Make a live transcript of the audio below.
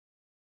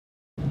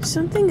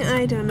Something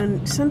I don't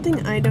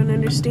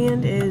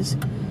understand is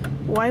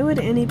why would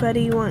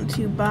anybody want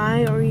to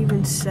buy or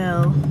even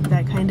sell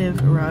that kind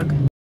of rug?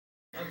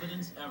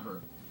 Evidence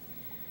ever.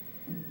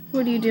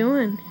 What are you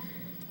doing?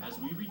 As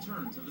we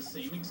return to the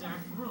same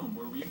exact room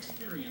where we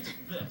experienced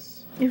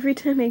this. Every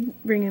time I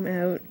bring him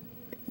out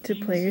to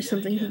play or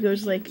something, he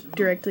goes like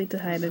directly to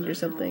hide under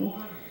something.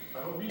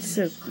 It's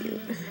so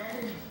cute.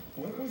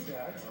 What was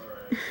that?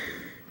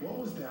 What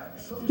was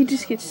that? He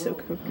just gets so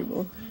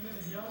comfortable.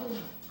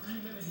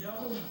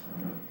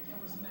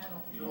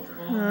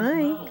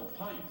 Hi.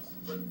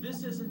 But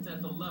this isn't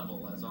at the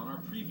level as on our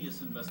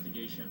previous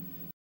investigation.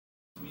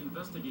 We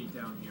investigate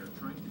down here,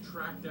 trying to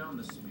track down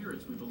the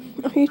spirits we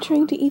believe. Are you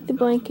trying to eat the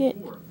blanket?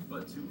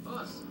 But to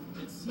us,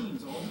 it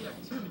seems all the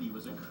activity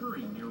was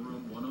occurring near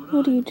room 109.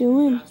 What are you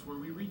doing? That's where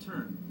we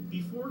return.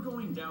 Before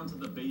going down to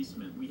the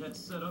basement, we had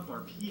set up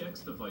our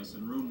PX device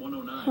in room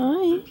 109.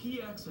 Hi. The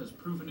PX has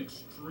proven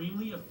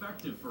extremely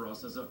effective for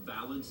us as a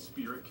valid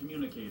spirit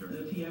communicator. The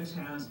PX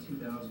has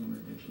 2,000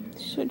 word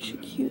dictionary. Such a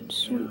cute,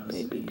 sweet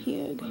baby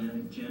pig.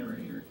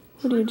 Generator.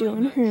 What are you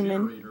doing,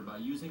 Herman? By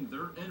using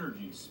their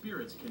energy,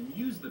 spirits can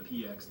use the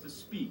PX to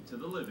speak to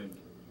the living.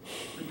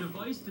 The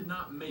device did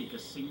not make a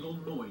single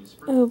noise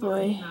for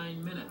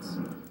 39 minutes,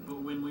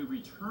 but when we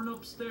return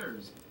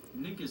upstairs,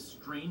 Nick is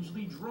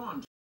strangely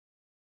drawn to...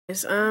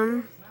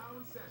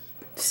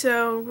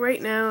 So right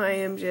now I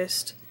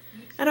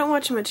don't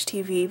watch much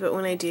TV, but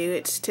when I do,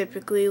 it's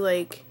typically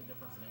like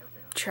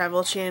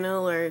Travel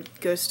Channel or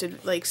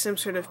Ghosted, like some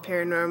sort of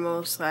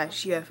paranormal /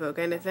 UFO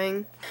kind of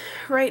thing.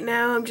 Right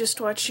now I'm just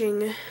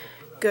watching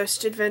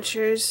Ghost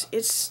Adventures.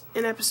 It's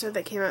an episode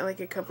that came out like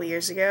a couple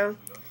years ago.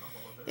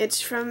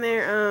 It's from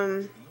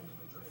their,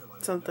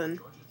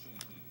 something.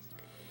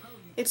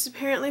 It's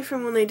apparently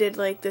from when they did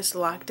like this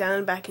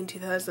lockdown back in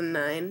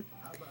 2009.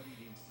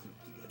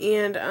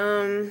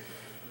 And,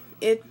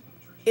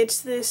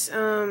 it's this,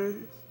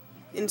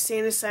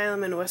 insane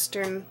asylum in West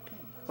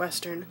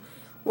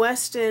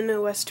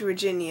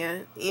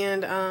Virginia,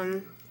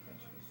 and,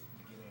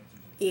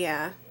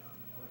 yeah,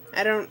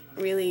 I don't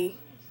really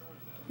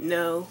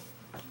know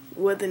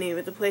what the name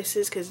of the place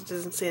is, because it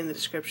doesn't say in the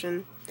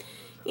description,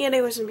 and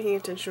I wasn't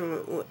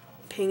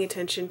paying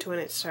attention to when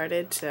it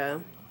started,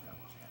 so,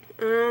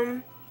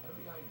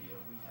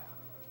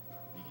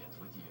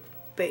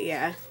 but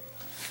yeah.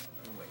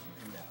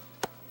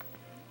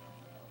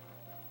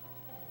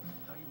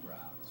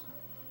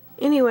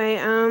 Anyway,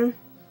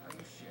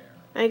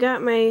 I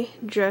got my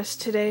dress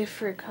today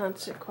for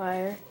concert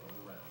choir.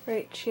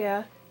 Right,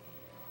 Chia?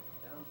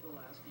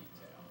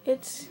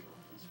 It's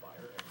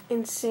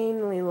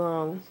insanely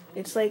long.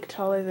 It's like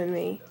taller than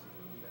me.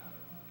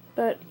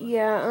 But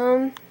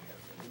yeah,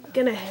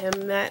 gonna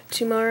hem that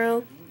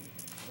tomorrow.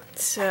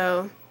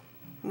 So,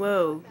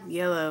 whoa,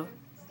 yellow.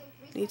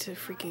 Need to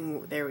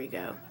freaking, there we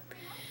go.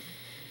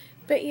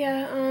 But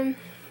yeah,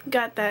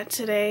 got that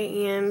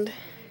today, and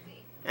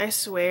I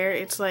swear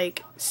it's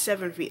like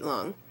 7 feet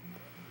long.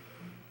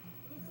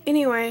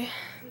 Anyway,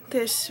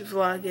 this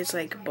vlog is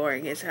like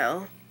boring as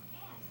hell.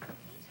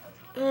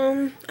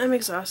 I'm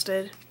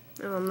exhausted.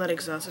 Oh, I'm not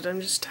exhausted,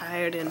 I'm just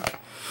tired, and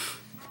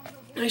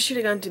I should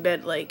have gone to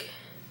bed like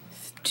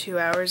 2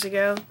 hours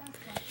ago.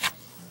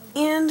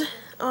 And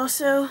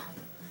also,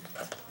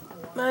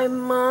 my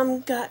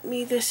mom got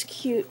me this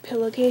cute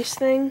pillowcase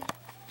thing.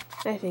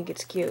 I think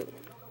it's cute.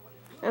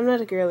 I'm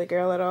not a girly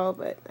girl at all,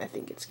 but I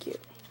think it's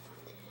cute.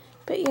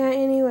 But yeah,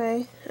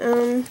 anyway,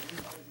 I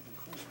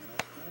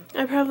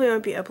probably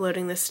won't be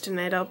uploading this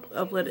tonight. I'll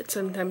upload it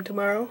sometime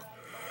tomorrow.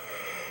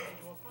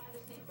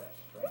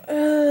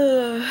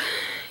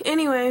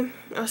 Anyway,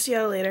 I'll see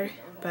y'all later.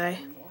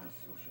 Bye.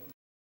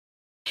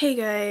 Hey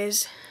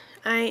guys,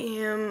 I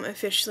am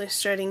officially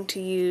starting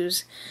to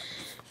use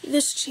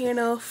this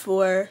channel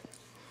for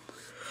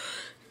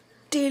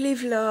daily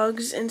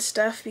vlogs and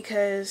stuff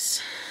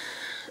because,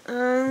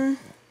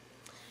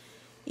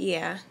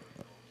 yeah.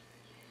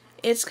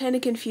 It's kind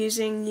of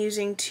confusing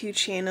using 2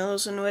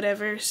 channels and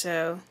whatever,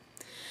 so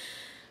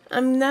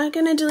I'm not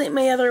gonna delete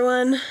my other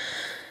one,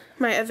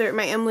 my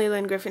Emily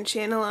Lynn Griffin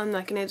channel. I'm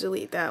not gonna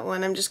delete that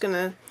one. I'm just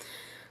gonna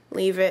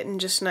leave it and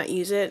just not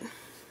use it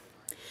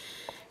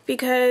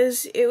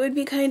because it would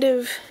be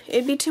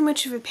it'd be too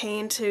much of a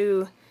pain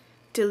to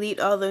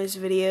delete all those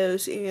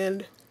videos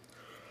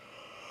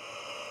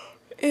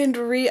and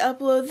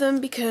re-upload them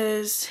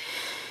because,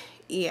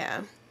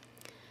 yeah.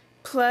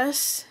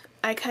 Plus,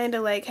 I kind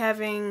of like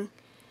having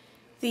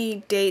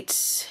the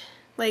dates,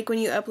 like when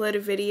you upload a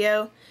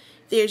video,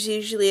 there's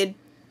usually a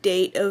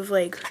date of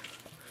like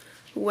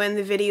when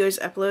the video is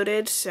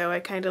uploaded, so I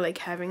kind of like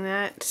having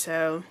that,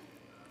 so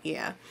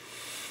yeah.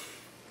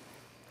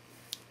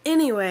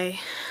 Anyway,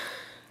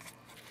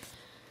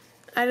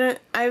 I'm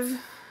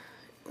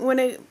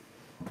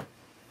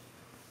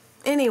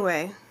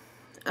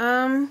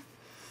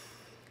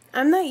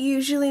not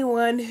usually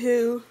one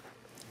who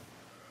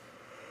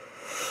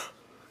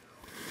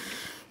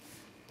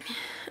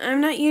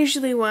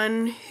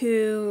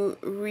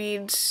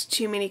reads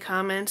too many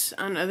comments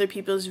on other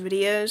people's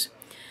videos.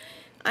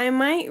 I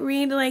might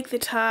read like the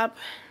top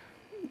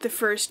the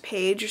first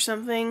page or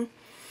something.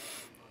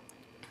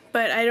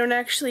 But I don't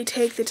actually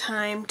take the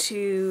time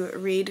to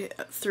read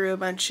through a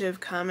bunch of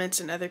comments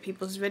in other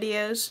people's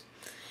videos.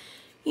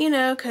 You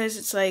know, because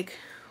it's like,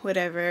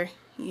 whatever.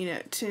 You know,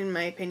 in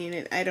my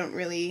opinion, I don't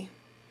really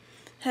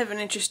have an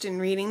interest in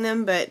reading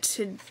them. But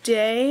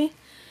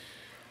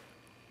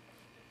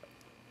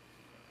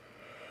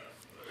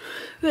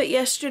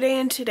yesterday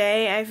and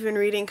today, I've been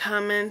reading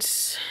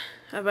comments,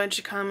 a bunch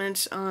of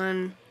comments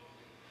on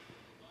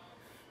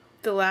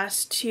the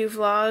last 2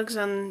 vlogs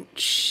on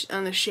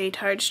the Shay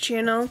Tard's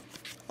channel.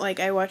 Like,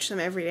 I watch them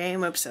every day.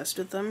 I'm obsessed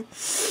with them.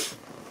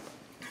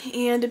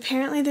 And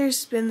apparently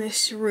there's been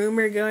this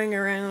rumor going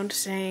around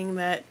saying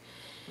that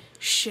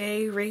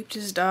Shay raped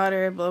his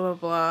daughter, blah blah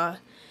blah.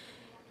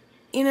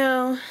 You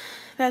know,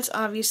 that's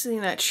obviously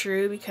not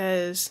true,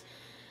 because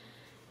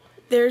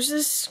there's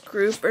this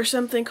group or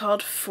something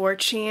called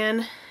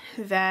 4chan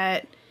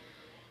that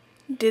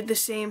did the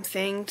same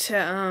thing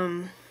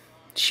to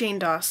Shane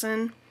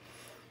Dawson.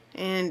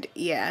 And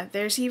yeah,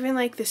 there's even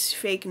like this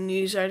fake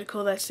news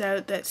article that's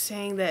out that's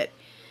saying that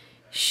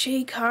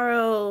Shay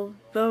Carl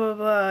blah blah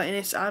blah, and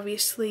it's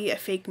obviously a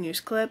fake news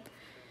clip.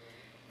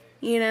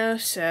 You know,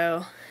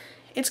 so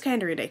it's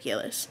kind of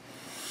ridiculous.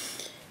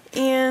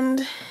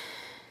 And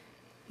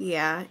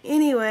yeah,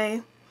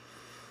 anyway,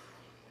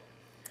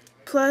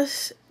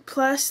 plus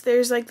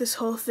there's like this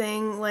whole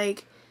thing,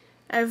 like,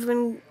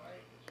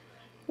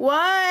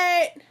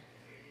 what?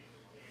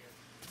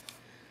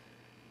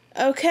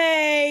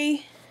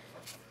 Okay.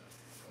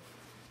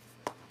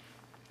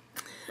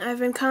 I've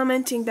been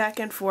commenting back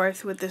and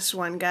forth with this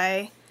one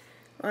guy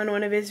on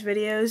one of his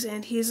videos,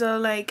 and he's all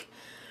like,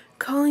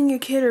 calling your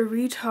kid a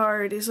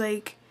retard is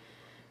like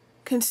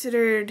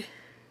considered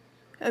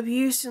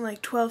abuse in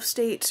like 12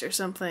 states or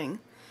something.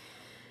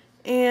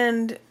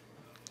 And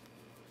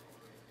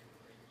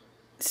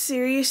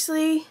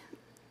seriously,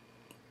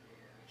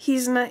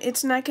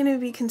 it's not going to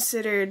be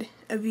considered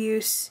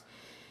abuse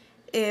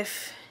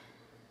if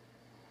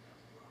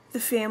the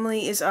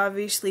family is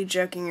obviously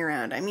joking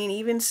around. I mean,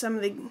 even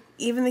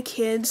the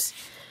kids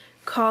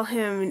call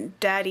him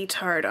Daddy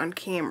Tard on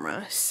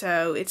camera.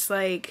 So it's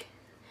like,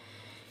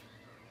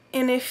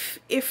 and if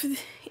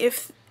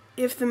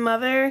the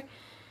mother,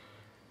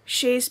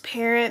 Shay's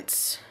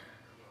parents,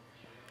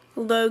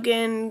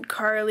 Logan,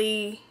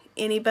 Carly,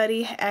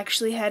 anybody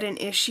actually had an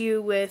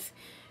issue with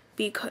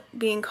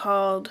being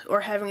called,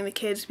 or having the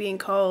kids being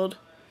called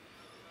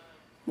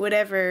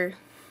whatever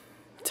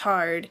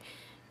Tard,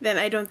 then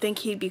I don't think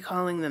he'd be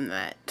calling them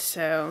that.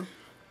 So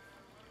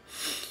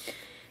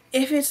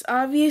if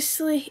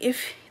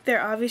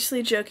they're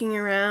obviously joking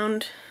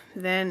around,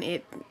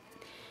 then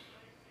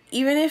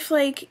even if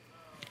like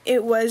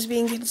it was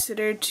being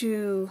considered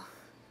to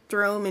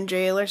throw him in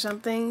jail or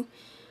something,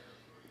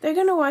 they're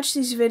gonna watch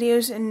these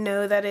videos and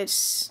know that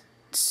it's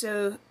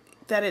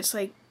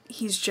like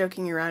he's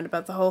joking around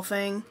about the whole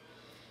thing,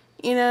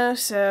 you know,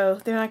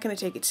 so they're not gonna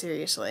take it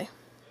seriously.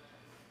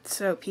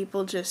 So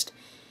people just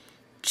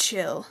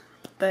chill.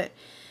 But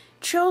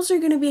trolls are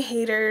gonna be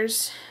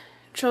haters,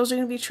 trolls are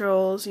gonna be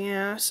trolls, you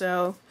know,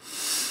 so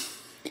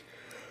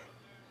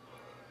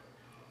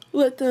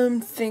let them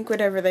think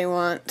whatever they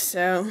want.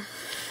 So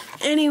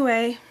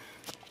anyway,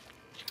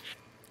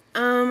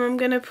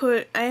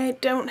 I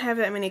don't have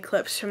that many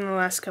clips from the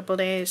last couple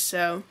days,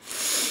 so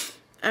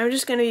I'm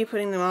just gonna be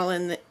putting them all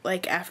in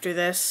like after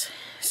this.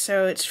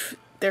 So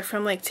they're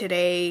from like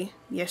today,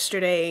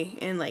 yesterday,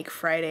 and like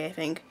Friday, I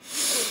think.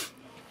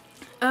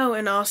 Oh,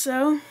 and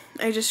also,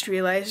 I just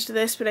realized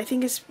this, but I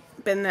think it's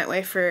been that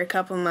way for a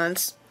couple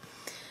months.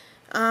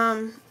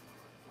 I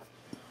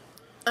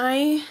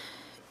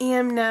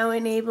am now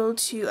enabled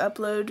to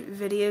upload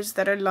videos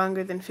that are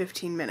longer than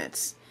 15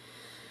 minutes.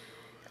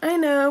 I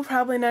know,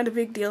 probably not a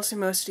big deal to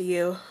most of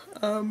you.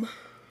 I'm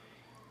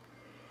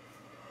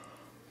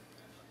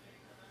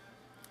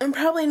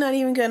probably not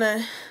even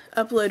gonna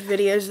upload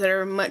videos that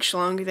are much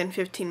longer than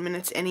 15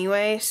 minutes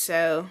anyway,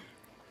 so...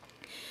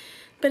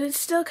 But it's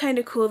still kind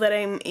of cool that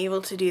I'm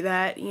able to do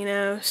that, you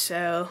know,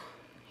 so,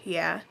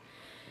 yeah.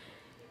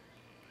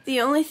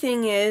 The only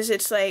thing is,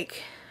 it's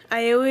like,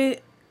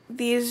 with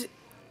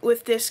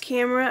this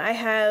camera, I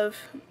have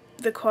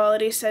the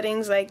quality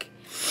settings, like,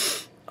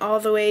 all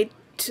the way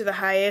to the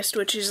highest,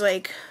 which is,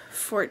 like,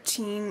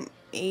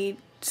 1480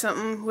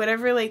 something,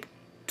 whatever, like,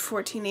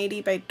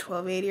 1480 by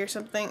 1280 or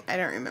something, I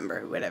don't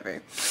remember,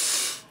 whatever.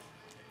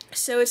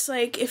 So it's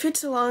like, if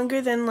it's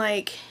longer than,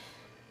 like,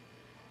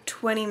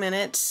 20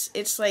 minutes,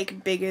 it's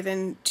like bigger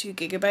than 2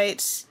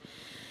 gigabytes.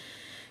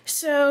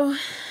 So,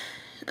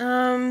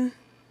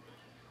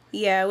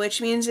 yeah, which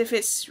means if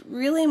it's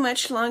really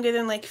much longer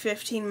than like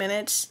 15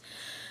 minutes,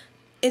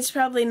 it's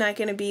probably not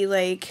going to be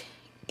like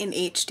in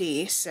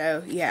HD,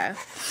 so yeah.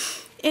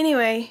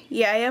 Anyway,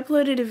 yeah, I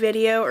uploaded a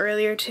video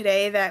earlier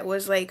today that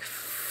was like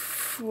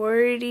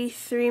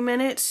 43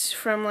 minutes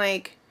from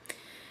a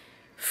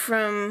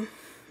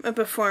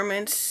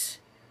performance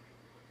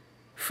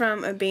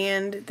from a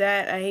band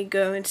that I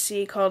go and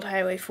see called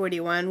Highway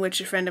 41, which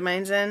a friend of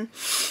mine's in,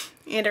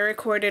 and I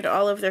recorded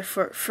all of their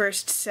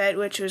first set,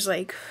 which was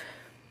like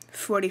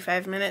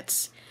 45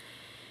 minutes.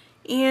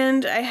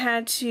 And I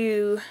had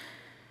to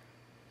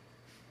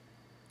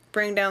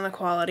bring down the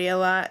quality a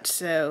lot,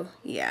 so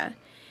yeah.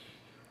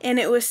 And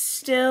it was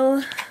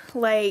still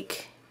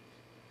like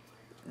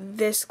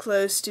this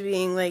close to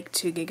being like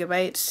 2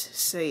 gigabytes,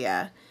 so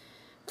yeah.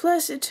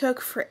 Plus it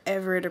took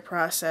forever to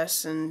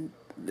process, and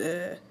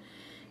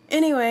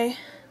anyway,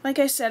 like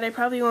I said, I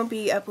probably won't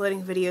be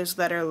uploading videos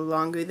that are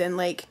longer than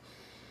like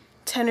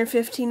 10 or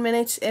 15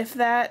 minutes, if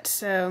that,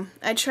 so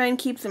I try and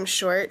keep them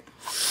short.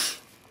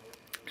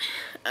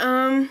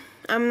 I'm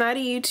not a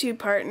YouTube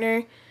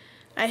partner.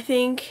 I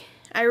think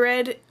I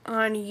read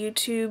on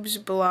YouTube's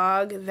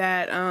blog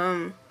that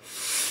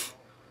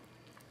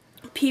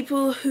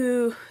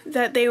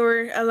they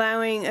were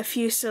allowing a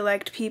few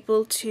select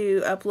people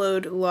to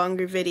upload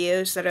longer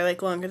videos that are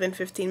like longer than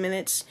 15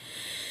 minutes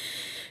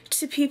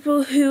to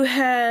people who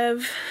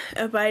have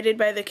abided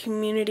by the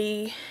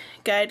community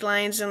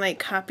guidelines and like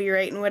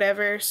copyright and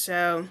whatever.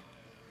 So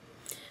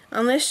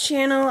on this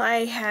channel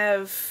I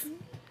have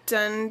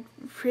done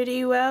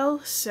pretty well,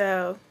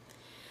 so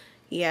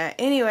yeah.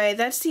 Anyway,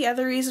 that's the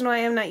other reason why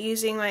I'm not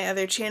using my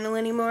other channel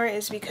anymore,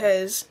 is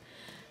because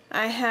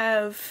I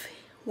have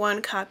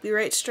one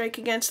copyright strike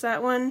against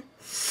that one.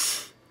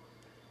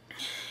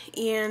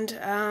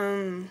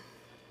 And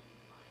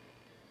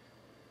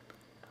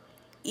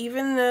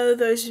even though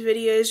those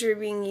videos are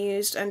being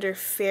used under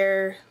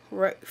fair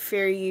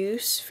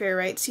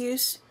rights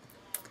use,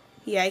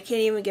 yeah, I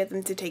can't even get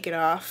them to take it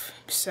off.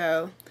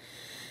 So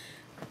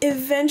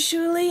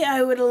eventually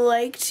I would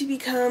like to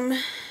become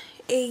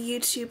a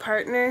YouTube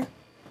partner.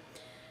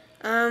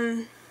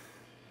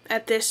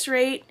 At this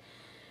rate,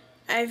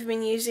 I've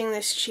been using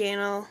this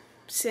channel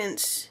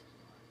since,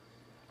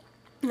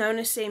 I want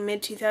to say,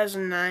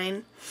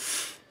 mid-2009,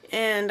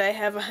 and I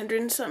have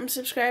 100 and something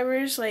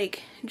subscribers,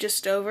 like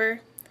just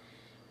over.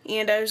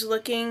 And I was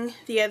looking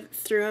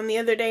through them the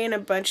other day, and a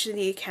bunch of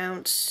the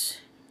accounts,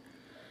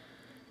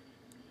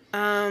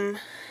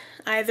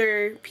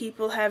 either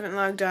people haven't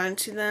logged on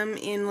to them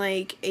in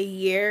like a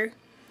year,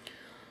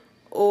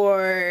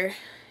 or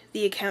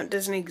the account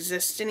doesn't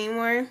exist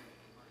anymore.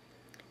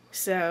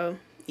 So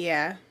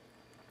yeah.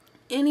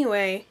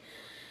 Anyway,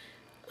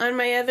 on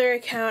my other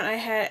account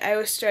I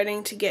was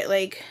starting to get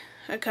like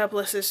a couple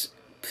of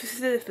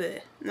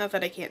not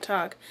that I can't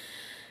talk.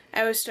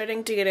 I was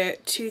starting to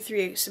get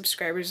 2-3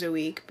 subscribers a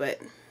week,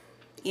 but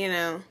you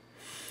know,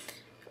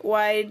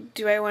 why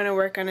do I want to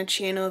work on a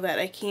channel that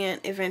I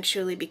can't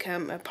eventually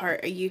become a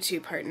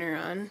YouTube partner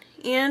on?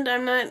 And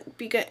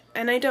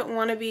I don't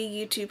want to be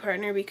a YouTube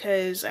partner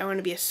because I want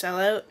to be a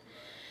sellout.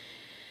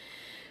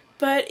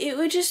 But it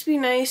would just be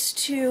nice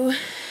to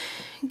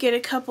get a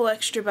couple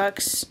extra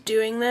bucks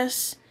doing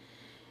this,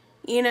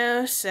 you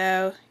know?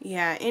 So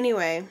yeah,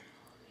 anyway,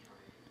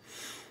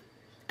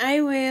 I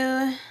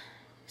will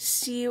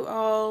see you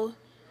all.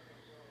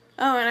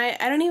 Oh, and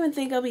I don't even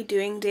think I'll be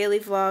doing daily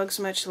vlogs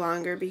much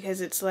longer,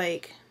 because it's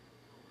like,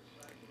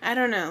 I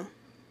don't know.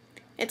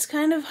 It's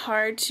kind of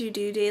hard to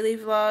do daily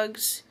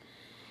vlogs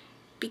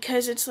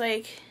because it's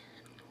like,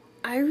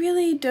 I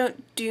really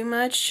don't do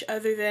much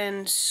other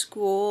than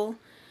school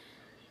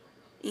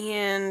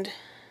and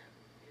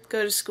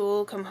go to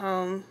school, come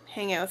home,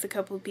 hang out with a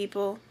couple of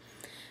people.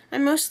 I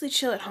mostly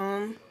chill at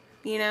home,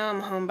 you know,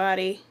 I'm a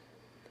homebody.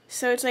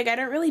 So it's like, I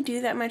don't really do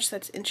that much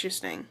that's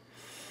interesting.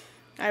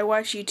 I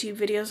watch YouTube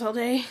videos all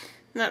day.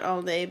 Not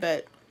all day,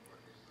 but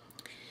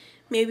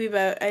maybe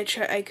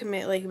I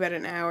commit like about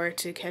an hour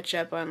to catch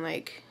up on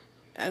like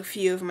a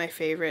few of my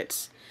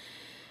favorites.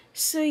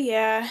 So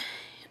yeah,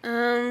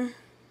 I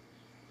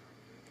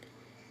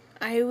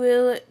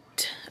will,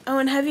 oh,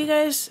 and have you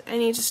guys, I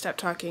need to stop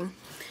talking.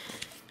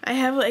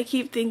 I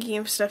keep thinking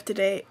of stuff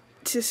today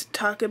to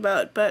talk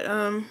about, but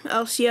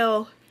I'll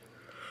yell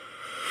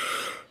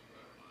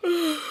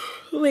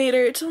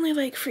later. It's only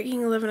like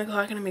freaking 11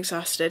 o'clock and I'm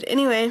exhausted.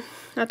 Anyway,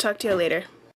 I'll talk to you later.